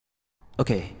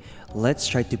Okay, let's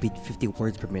try to beat 50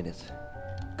 words per minute.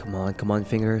 Come on,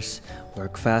 fingers.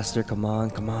 Work faster, come on.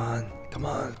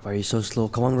 Why are you so slow?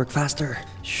 Come on, work faster.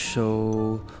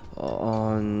 Show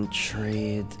on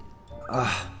trade.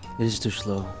 This is too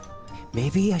slow.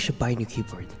 Maybe I should buy a new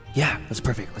keyboard. Yeah, that's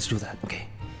perfect. Let's do that. Okay.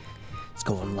 Let's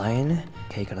go online.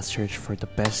 Okay, gotta search for the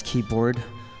best keyboard.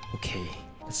 Okay,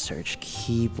 let's search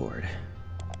keyboard.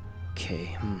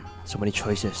 Okay, so many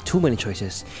choices. Too many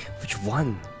choices. Which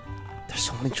one? There's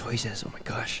so many choices. Oh my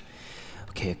gosh.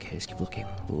 Okay, let's keep looking.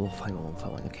 We'll find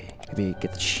one. Okay, maybe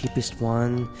get the cheapest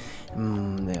one.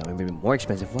 Yeah, maybe more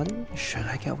expensive one. Should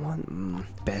I get one?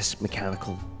 Best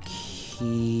mechanical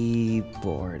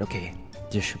keyboard. Okay,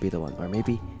 this should be the one. Or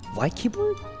maybe white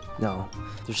keyboard? No,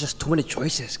 there's just too many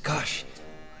choices. Gosh,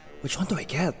 which one do I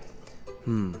get?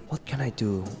 What can I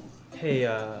do? Hey,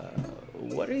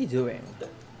 what are you doing?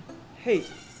 Hey,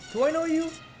 do I know you?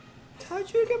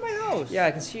 How'd you get my house? Yeah,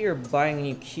 I can see you're buying a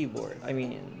new keyboard. I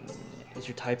mean, is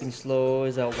your typing slow?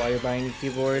 Is that why you're buying a new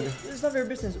keyboard? This is none of your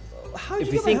business. How'd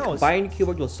you get my house? If you think buying a new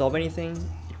keyboard will solve anything,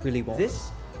 it really won't. This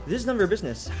is none of your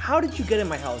business. How did you get in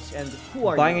my house? And who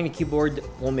are you? Buying a new keyboard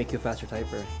won't make you a faster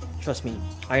typer. Trust me,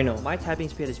 I know. My typing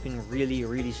speed has been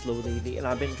really slow lately, and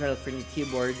I've been trying to find a new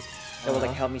keyboard that will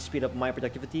like help me speed up my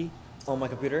productivity on my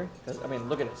computer. Cause I mean,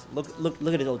 look at this.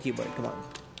 Look at this old keyboard. Come on.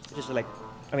 It's just like,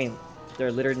 I mean, there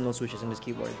are literally no switches in this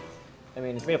keyboard. I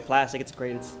mean, it's made of plastic. It's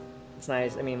great. It's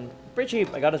nice. I mean, pretty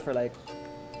cheap. I got it for like,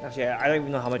 actually, I don't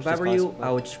even know how much. If I were you, I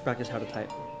would just practice how to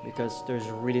type, because there's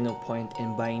really no point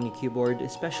in buying a new keyboard,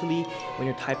 especially when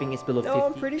your typing is below 50.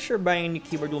 I'm pretty sure buying a new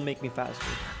keyboard will make me faster.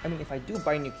 I mean, if I do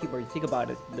buy a new keyboard, think about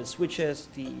it. The switches,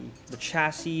 the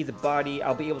chassis, the body,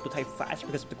 I'll be able to type fast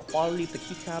because of the quality of the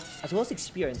keycaps, as well as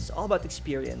experience. It's all about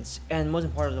experience. And most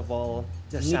important of all,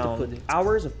 the sound. You need to put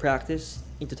hours of practice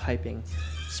into typing.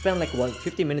 Spend like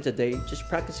 50 minutes a day just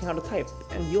practicing how to type,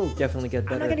 and you'll definitely get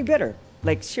better. I'm not getting better.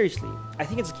 Like, seriously, I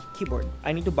think it's a keyboard.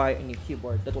 I need to buy a new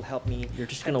keyboard that will help me. You're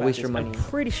just gonna waste your money. I'm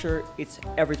pretty sure it's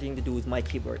everything to do with my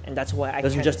keyboard, and that's why I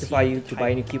doesn't justify you to buy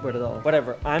a new keyboard at all.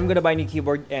 Whatever, I'm gonna buy a new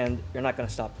keyboard, and you're not gonna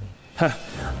stop me.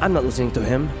 I'm not listening to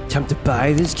him. Time to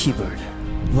buy this keyboard.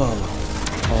 Whoa.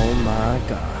 Oh my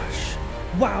gosh.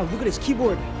 Wow, look at this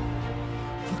keyboard.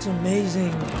 Looks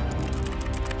amazing.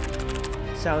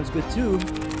 Sounds good too.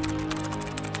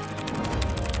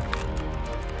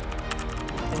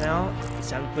 And now,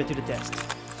 it's time to put it to the test.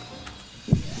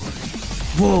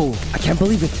 Whoa, I can't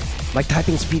believe it. My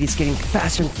typing speed is getting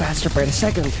faster and faster by the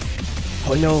second.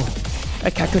 Oh no, I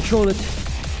can't control it.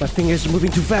 My fingers are moving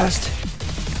too fast.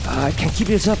 I can't keep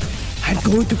this up. I'm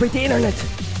going to break the internet.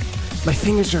 My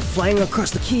fingers are flying across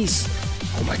the keys.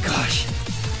 Oh my gosh.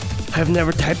 I've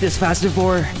never typed this fast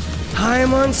before.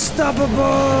 I'm unstoppable!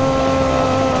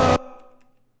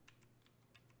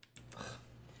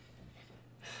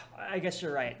 I guess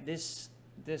you're right. This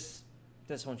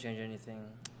won't change anything.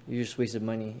 You just wasted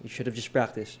money. You should have just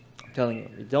practiced. I'm telling you.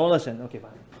 You don't listen. Okay,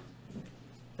 fine.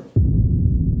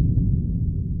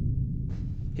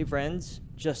 Hey friends,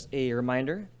 just a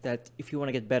reminder that if you want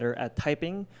to get better at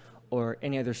typing or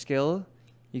any other skill,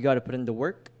 you got to put in the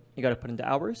work. You got to put in the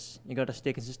hours. You got to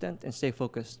stay consistent and stay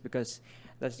focused, because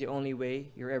that's the only way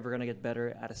you're ever going to get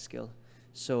better at a skill.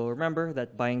 So remember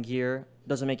that buying gear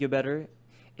doesn't make you better.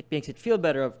 It makes it feel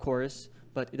better, of course,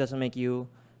 but it doesn't make you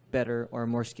better or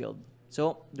more skilled.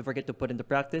 So don't forget to put into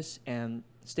practice and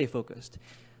stay focused.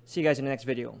 See you guys in the next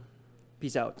video.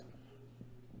 Peace out.